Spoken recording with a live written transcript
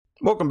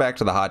Welcome back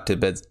to the Hot Tip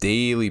Bets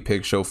Daily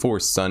Pick Show for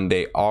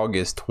Sunday,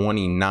 August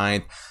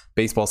 29th.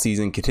 Baseball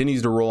season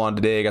continues to roll on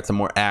today. I got some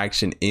more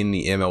action in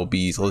the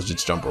MLB, so let's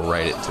just jump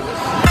right into it.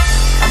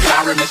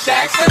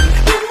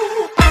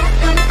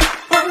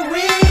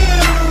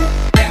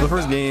 The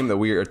first game that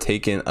we are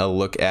taking a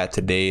look at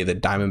today, the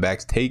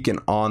Diamondbacks taking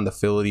on the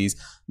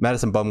Phillies.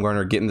 Madison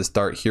Bumgarner getting the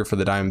start here for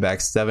the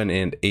Diamondbacks,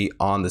 7-8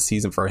 on the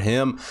season for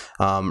him.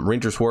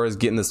 Ranger Suarez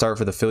getting the start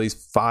for the Phillies,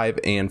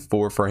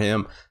 5-4 for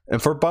him.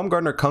 And for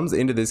Bumgarner, comes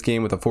into this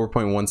game with a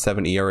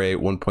 4.17 ERA,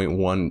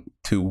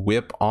 1.12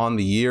 WHIP on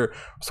the year.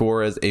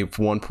 Suarez a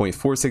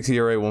 1.46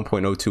 ERA,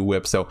 1.02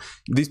 WHIP. So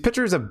these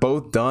pitchers have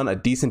both done a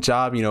decent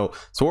job. You know,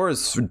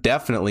 Suarez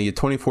definitely a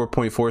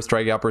 24.4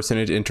 strikeout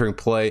percentage entering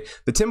play.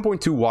 The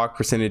 10.2 walk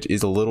percentage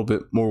is a little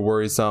bit more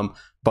worrisome.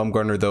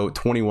 Bumgarner, though,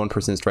 21%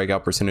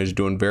 strikeout percentage,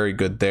 doing very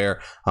good there,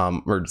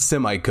 or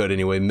semi-good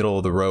anyway, middle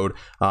of the road.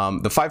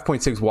 The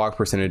 5.6 walk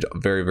percentage,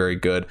 very, very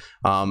good.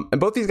 And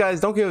both these guys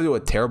don't do a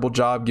terrible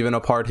job giving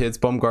up hard hits.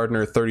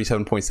 Bumgarner,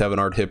 37.7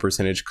 hard hit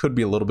percentage, could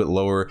be a little bit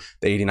lower.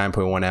 The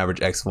 89.1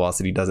 average X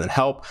velocity doesn't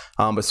help.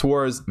 But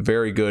Suarez,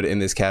 very good in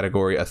this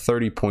category, a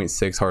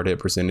 30.6 hard hit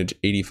percentage,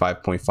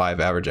 85.5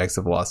 average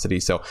exit velocity.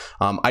 So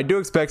I do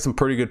expect some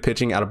pretty good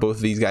pitching out of both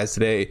of these guys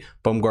today.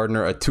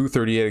 Bumgarner, a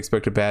 238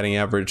 expected batting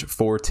average,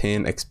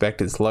 410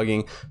 expected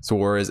slugging.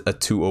 Suarez, a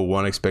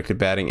 201 expected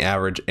batting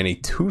average and a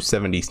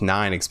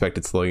 279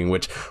 expected slugging,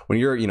 which when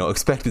your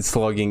expected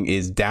slugging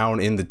is down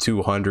in the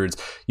 200s,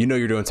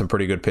 you're doing some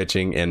pretty good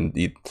pitching, and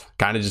you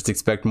kind of just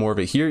expect more of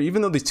it here.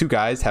 Even though these two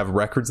guys have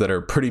records that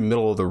are pretty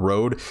middle of the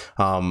road,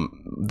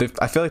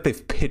 I feel like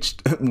they've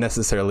pitched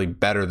necessarily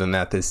better than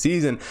that this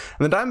season.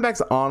 And the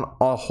Diamondbacks on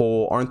a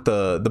whole aren't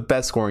the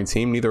best scoring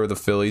team. Neither are the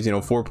Phillies.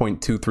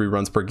 4.23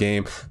 runs per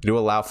game. They do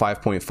allow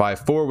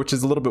 5.54, which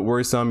is a little bit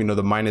worrisome.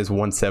 The minus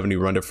 170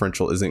 run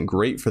differential isn't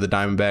great for the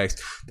Diamondbacks.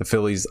 The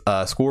Phillies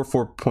score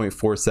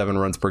 4.47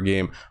 runs per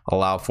game,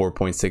 allow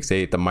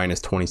 4.68, the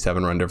minus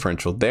 27 run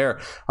differential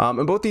there.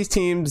 And both these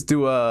teams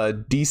do a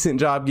decent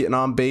job getting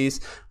on base.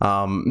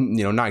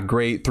 Not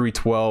great.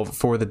 312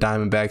 for the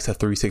Diamondbacks, a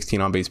 316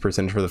 on base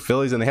percentage for the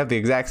Phillies, and they have the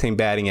exact same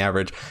batting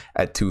average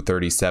at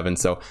 237.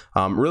 So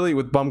really,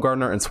 with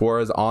Bumgarner and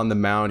Suarez on the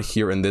mound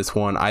here in this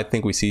one, I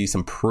think we see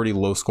some pretty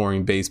low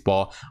scoring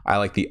baseball. I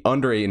like the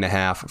under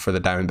 8.5 for the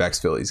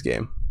Diamondbacks Phillies game.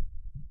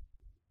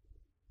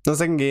 The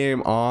second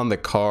game on the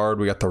card,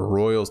 we got the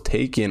Royals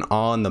taking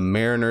on the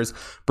Mariners.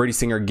 Brady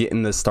Singer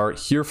getting the start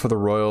here for the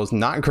Royals.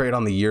 Not great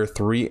on the year,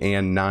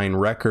 3-9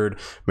 record.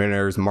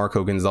 Mariners,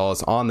 Marco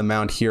Gonzalez on the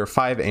mound here,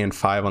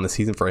 5-5 on the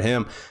season for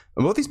him.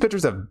 And both these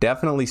pitchers have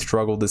definitely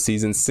struggled this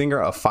season. Singer,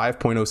 a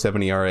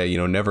 5.07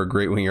 ERA, never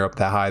great when you're up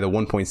that high. The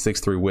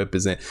 1.63 whip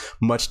isn't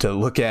much to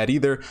look at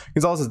either.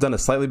 Gonzalez has done a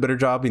slightly better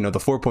job. The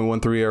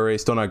 4.13 ERA,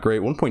 still not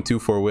great.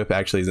 1.24 whip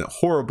actually isn't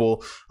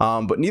horrible.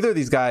 But neither of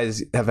these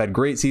guys have had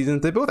great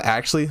seasons. They both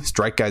actually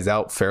strike guys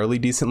out fairly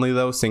decently,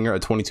 though. Singer, a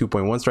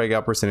 22.1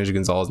 strikeout percentage.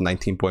 Gonzalez,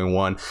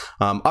 19.1.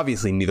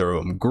 Obviously, neither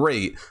of them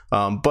great,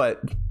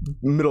 but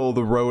middle of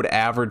the road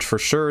average for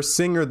sure.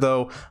 Singer,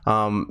 though,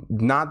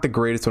 not the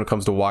greatest when it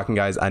comes to walking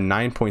guys. A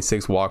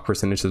 9.6 walk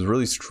percentage, has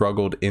really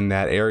struggled in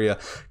that area.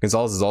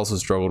 Gonzalez has also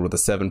struggled with a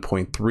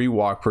 7.3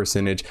 walk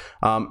percentage,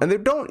 and they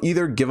don't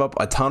either give up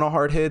a ton of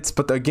hard hits,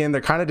 but again, they're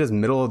kind of just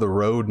middle of the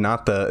road,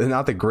 not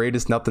the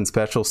greatest, nothing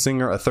special.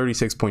 Singer, a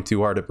 36.2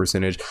 hard hit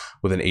percentage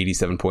with an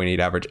 87.8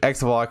 average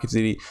exit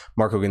velocity.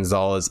 Marco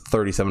Gonzalez,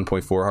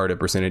 37.4 hard hit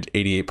percentage,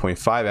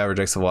 88.5 average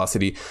exit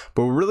velocity.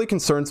 But what really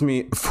concerns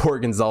me for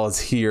Gonzalez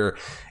here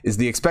is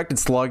the expected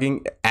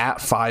slugging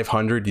at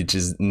 500, which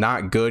is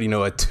not good.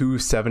 A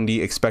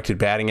 270 expected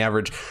batting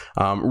average.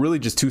 Really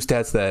just two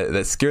stats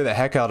that scare the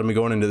heck out of me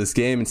going into this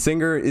game. And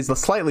Singer is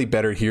slightly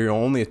better here,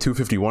 only a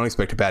 251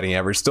 expected batting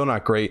average, still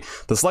not great.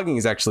 The slugging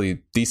is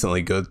actually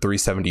decently good,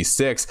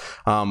 376.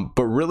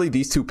 But really,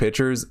 these two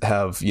pitchers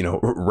have,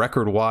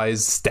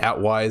 record-wise,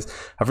 stat-wise,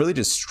 have really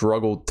just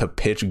struggled to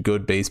pitch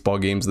good baseball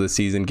games this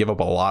season, give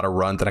up a lot of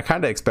runs, and I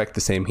kind of expect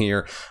the same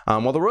here.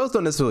 While the Royals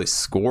don't necessarily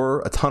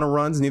score a ton of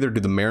runs, neither do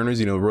the Mariners.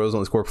 The Royals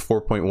only score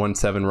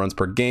 4.17 runs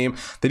per game.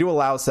 They do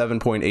allow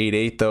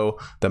 7.88, though.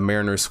 The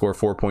Mariners score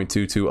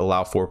 4.22,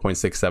 allow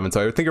 4.67.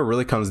 So I think it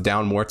really comes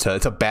down more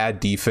to bad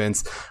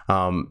defense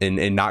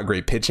and not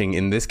great pitching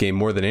in this game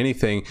more than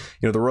anything.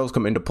 The Royals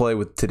come into play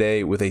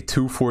today with a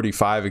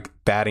 245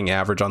 batting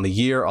average on the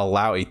year,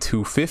 allow a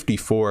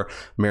 254.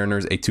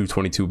 Mariners, a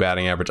 222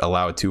 batting average,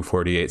 allow a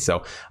 248.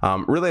 So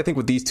really, I think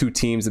with these two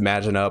teams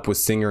matching up with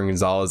Singer and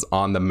Gonzalez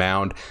on the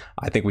mound,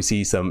 I think we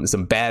see some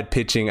bad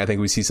pitching. I think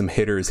we see some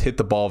hitters hit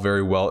the ball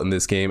very well in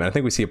this game, and I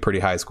think we see a pretty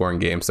high scoring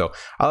game. So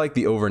I like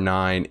the over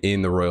 9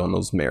 in the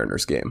Royals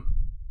Mariners game.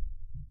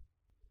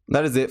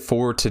 That is it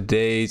for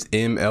today's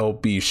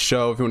MLB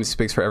show. If you want to see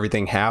picks for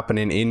everything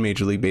happening in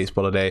Major League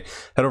Baseball today,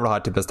 head over to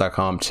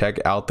hottipbets.com.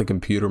 Check out the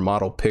computer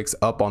model picks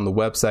up on the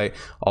website.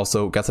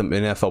 Also got some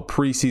NFL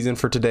preseason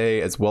for today,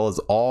 as well as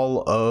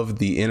all of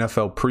the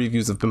NFL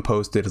previews have been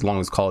posted, as long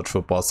as college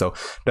football. So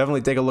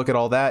definitely take a look at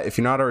all that. If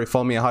you're not already,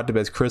 follow me at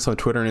HotTipBets Chris on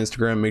Twitter and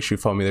Instagram. Make sure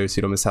you follow me there so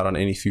you don't miss out on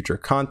any future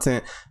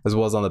content, as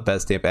well as on the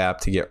BetStamp app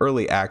to get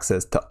early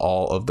access to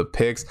all of the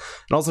picks.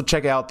 And also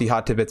check out the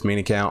HotTipBets main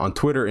account on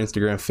Twitter,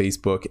 Instagram,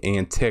 Facebook,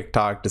 and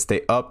TikTok to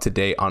stay up to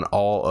date on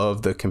all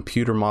of the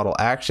computer model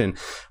action.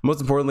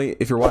 Most importantly,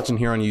 if you're watching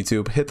here on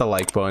YouTube, hit the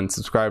like button,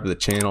 subscribe to the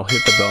channel,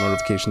 hit the bell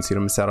notification so you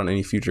don't miss out on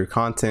any future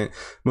content.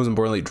 Most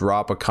importantly,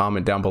 drop a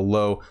comment down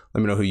below.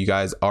 Let me know who you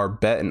guys are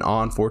betting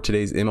on for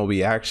today's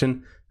MLB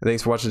action. And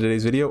thanks for watching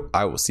today's video.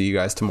 I will see you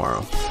guys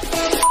tomorrow.